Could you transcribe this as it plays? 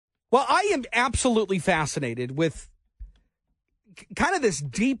Well, I am absolutely fascinated with kind of this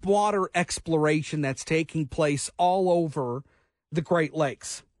deep water exploration that's taking place all over the Great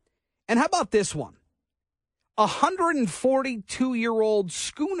Lakes. And how about this one? 142-year-old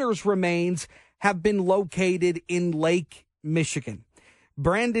schooner's remains have been located in Lake Michigan.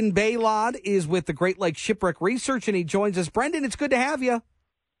 Brendon Baillod is with the Great Lakes Shipwreck Research, and he joins us. Brendon, it's good to have you.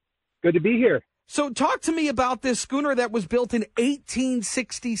 Good to be here. So talk to me about this schooner that was built in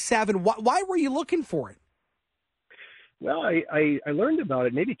 1867. Why were you looking for it? Well, I learned about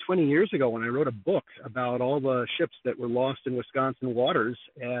it maybe 20 years ago when I wrote a book about all the ships that were lost in Wisconsin waters.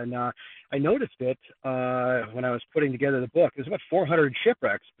 And I noticed it when I was putting together the book. There's about 400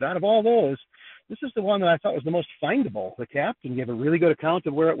 shipwrecks. But out of all those, this is the one that I thought was the most findable. The captain gave a really good account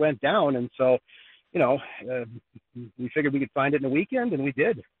of where it went down. And so, we figured we could find it in a weekend, and we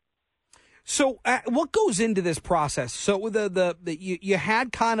did. So what goes into this process? So you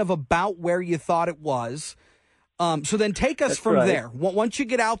had kind of about where you thought it was. So then take us That's from right. there. Once you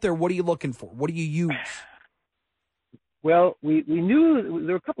get out there, what are you looking for? What do you use? Well, we knew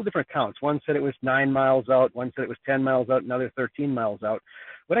there were a couple different accounts. One said it was 9 miles out. One said it was 10 miles out. Another 13 miles out.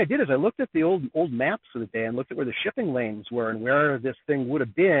 What I did is I looked at the old maps of the day and looked at where the shipping lanes were and where this thing would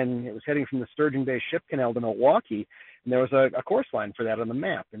have been. It was heading from the Sturgeon Bay Ship Canal to Milwaukee, and there was a course line for that on the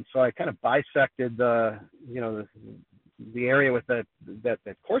map. And so I kind of bisected the area with that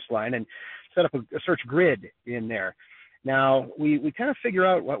course line and set up a search grid in there. Now, we kind of figure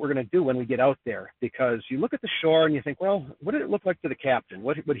out what we're going to do when we get out there, because you look at the shore and you think, well, what did it look like to the captain?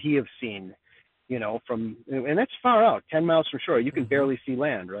 What would he have seen, and that's far out, 10 miles from shore. You can barely see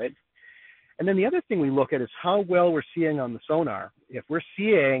land, right? And then the other thing we look at is how well we're seeing on the sonar. If we're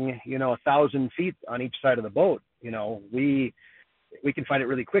seeing, 1,000 feet on each side of the boat, we can find it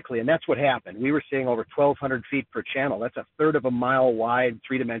really quickly. And that's what happened. We were seeing over 1,200 feet per channel. That's a third of a mile wide,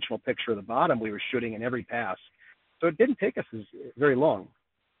 three-dimensional picture of the bottom we were shooting in every pass. So it didn't take us very long.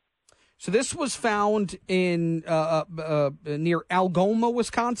 So this was found in near Algoma,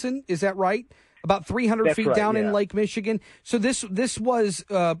 Wisconsin. Is that right? About 300 That's feet right, down yeah. in Lake Michigan. So this was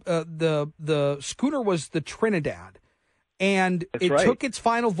the schooner was the Trinidad, and That's it right. took its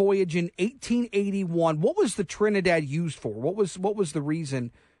final voyage in 1881. What was the Trinidad used for? What was the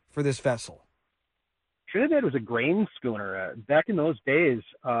reason for this vessel? Trinidad was a grain schooner. Back in those days,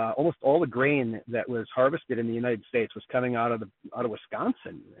 almost all the grain that was harvested in the United States was coming out of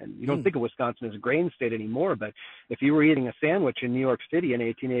Wisconsin. And you don't think of Wisconsin as a grain state anymore, but if you were eating a sandwich in New York City in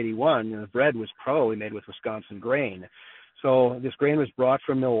 1881, the bread was probably made with Wisconsin grain. So this grain was brought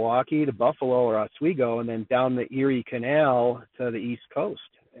from Milwaukee to Buffalo or Oswego, and then down the Erie Canal to the East Coast.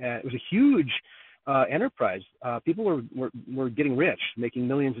 It was a huge enterprise. People were getting rich, making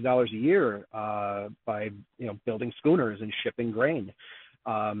millions of dollars a year by building schooners and shipping grain.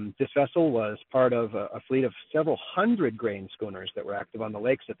 This vessel was part of a fleet of several hundred grain schooners that were active on the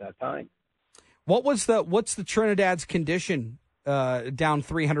lakes at that time. What's the Trinidad's condition down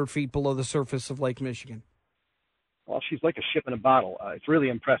 300 feet below the surface of Lake Michigan? Well, she's like a ship in a bottle. It's really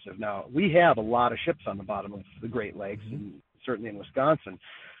impressive. Now, we have a lot of ships on the bottom of the Great Lakes, and certainly in Wisconsin.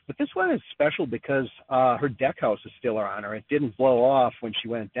 But this one is special because her deck house is still on her. It didn't blow off when she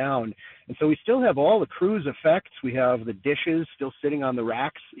went down. And so we still have all the cruise effects. We have the dishes still sitting on the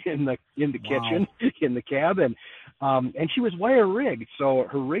racks in the kitchen, in the cabin. And she was wire rigged. So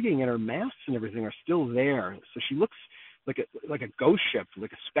her rigging and her masts and everything are still there. So she looks like a ghost ship,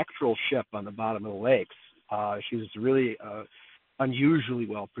 like a spectral ship on the bottom of the lakes. She's really unusually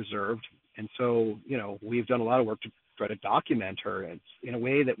well preserved. And so, we've done a lot of work to try to document her in a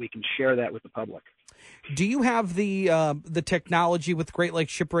way that we can share that with the public. Do you have the technology with Great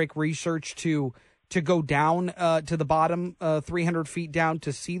Lakes Shipwreck Research to go down to the bottom 300 feet down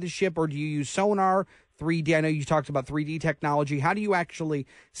to see the ship, or do you use sonar, 3D? I know you talked about 3D technology. How do you actually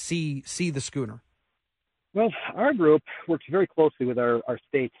see the schooner? Well, our group works very closely with our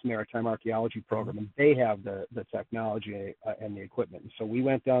state's maritime archaeology program, and they have the technology and the equipment. And so we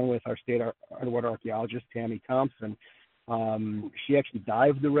went down with our state underwater archaeologist, Tammy Thompson. She actually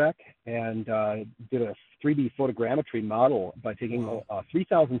dived the wreck and did a 3D photogrammetry model by taking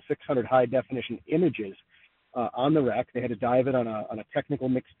 3,600 high-definition images on the wreck. They had to dive it on a technical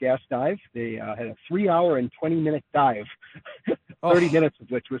mixed gas dive. They had a 3-hour and 20-minute dive, 30 minutes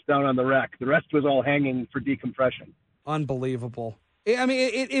of which was down on the wreck. The rest was all hanging for decompression. Unbelievable. I mean,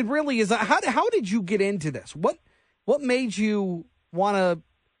 it really is. How did you get into this? What made you want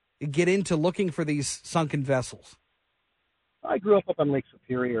to get into looking for these sunken vessels? I grew up on Lake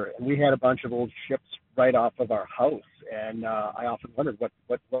Superior, and we had a bunch of old ships right off of our house. And I often wondered what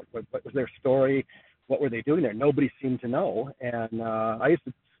was their story. What were they doing there? Nobody seemed to know. And I used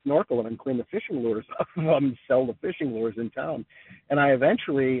to snorkel them and clean the fishing lures off of them, sell the fishing lures in town. And I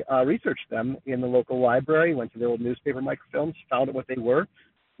eventually researched them in the local library, went to the old newspaper microfilms, found out what they were,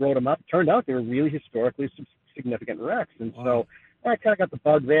 wrote them up. Turned out they were really historically significant wrecks. And so I kind of got the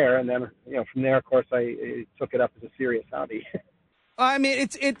bug there. And then, from there, of course, I took it up as a serious hobby. I mean,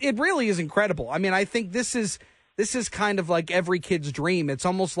 it really is incredible. I mean, I think this is kind of like every kid's dream. It's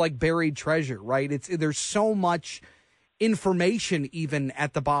almost like buried treasure, right? There's so much information even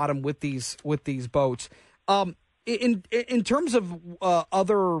at the bottom with these boats. In terms of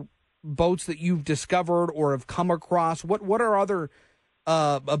other boats that you've discovered or have come across, what are other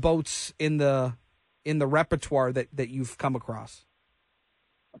boats in the repertoire that you've come across?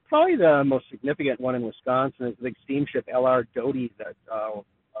 Probably the most significant one in Wisconsin is the big steamship L.R. Doty that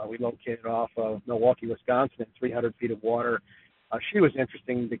we located off of Milwaukee, Wisconsin, in 300 feet of water. She was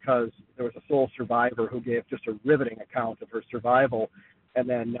interesting because there was a sole survivor who gave just a riveting account of her survival. And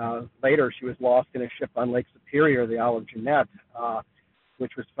then later she was lost in a ship on Lake Superior, the Olive Jeanette,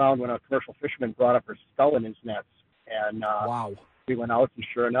 which was found when a commercial fisherman brought up her skull in his nets. And wow. We went out, and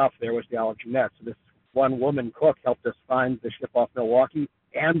sure enough, there was the Olive Jeanette. So this one woman cook helped us find the ship off Milwaukee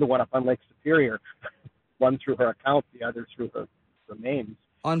and the one up on Lake Superior, one through her account, the other through her remains.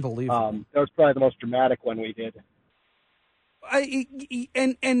 Unbelievable. That was probably the most dramatic one we did.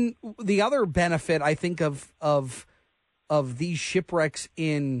 And the other benefit, I think, of these shipwrecks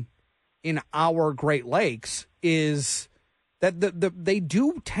in our Great Lakes is that they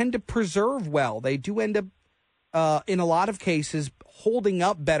do tend to preserve well. They do end up, in a lot of cases, holding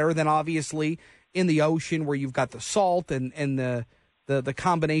up better than obviously in the ocean where you've got the salt and the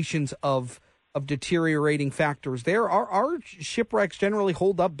combinations of deteriorating factors there. Our shipwrecks generally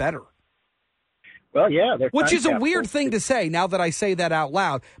hold up better. Well, yeah. Which is a weird thing to say now that I say that out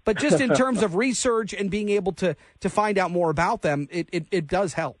loud. But just in terms of research and being able to find out more about them, it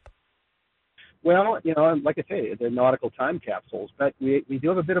does help. Well, like I say, they're nautical time capsules. But we do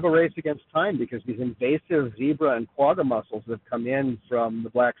have a bit of a race against time because these invasive zebra and quagga mussels that have come in from the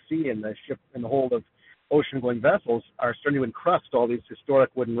Black Sea and the hold of ocean-going vessels are starting to encrust all these historic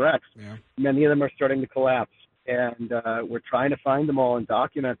wooden wrecks. Yeah. Many of them are starting to collapse. And we're trying to find them all and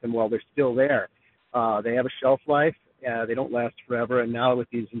document them while they're still there. They have a shelf life. They don't last forever. And now with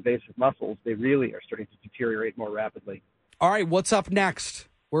these invasive mussels, they really are starting to deteriorate more rapidly. All right, what's up next?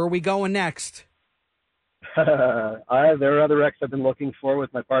 Where are we going next? There are other wrecks I've been looking for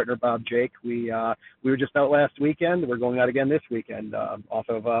with my partner, Bob Jake. We were just out last weekend. We're going out again this weekend off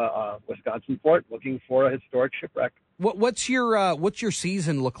of Wisconsin Port looking for a historic shipwreck. What's your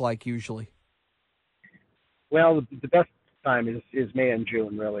season look like usually? Well, the best time is May and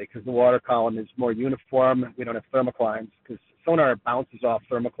June, really, because the water column is more uniform. We don't have thermoclines because sonar bounces off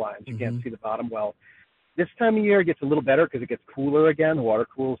thermoclines. You can't see the bottom well. This time of year it gets a little better because it gets cooler again. The water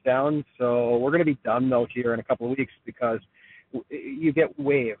cools down. So we're going to be done, though, here in a couple of weeks because you get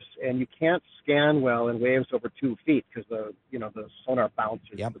waves, and you can't scan well in waves over 2 feet because the sonar bounces,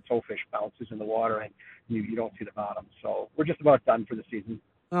 Yep. the towfish bounces in the water, and you don't see the bottom. So we're just about done for the season.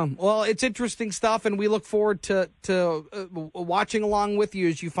 Well, it's interesting stuff, and we look forward to watching along with you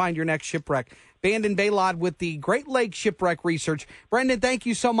as you find your next shipwreck. Brendon Baillod with the Great Lakes Shipwreck Research. Brendon, thank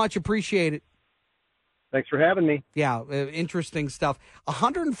you so much. Appreciate it. Thanks for having me. Yeah, interesting stuff.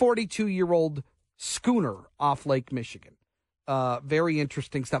 142-year-old schooner off Lake Michigan. Very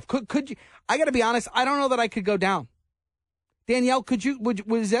interesting stuff. Could you? I got to be honest. I don't know that I could go down. Danielle, could you?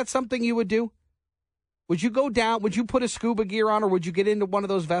 Was that something you would do? Would you go down? Would you put a scuba gear on, or would you get into one of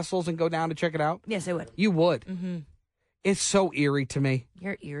those vessels and go down to check it out? Yes, I would. You would. Mm-hmm. It's so eerie to me.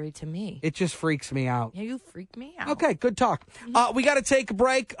 You're eerie to me. It just freaks me out. Yeah, you freak me out. Okay, good talk. We got to take a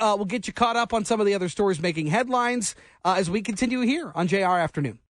break. We'll get you caught up on some of the other stories making headlines as we continue here on JR Afternoon.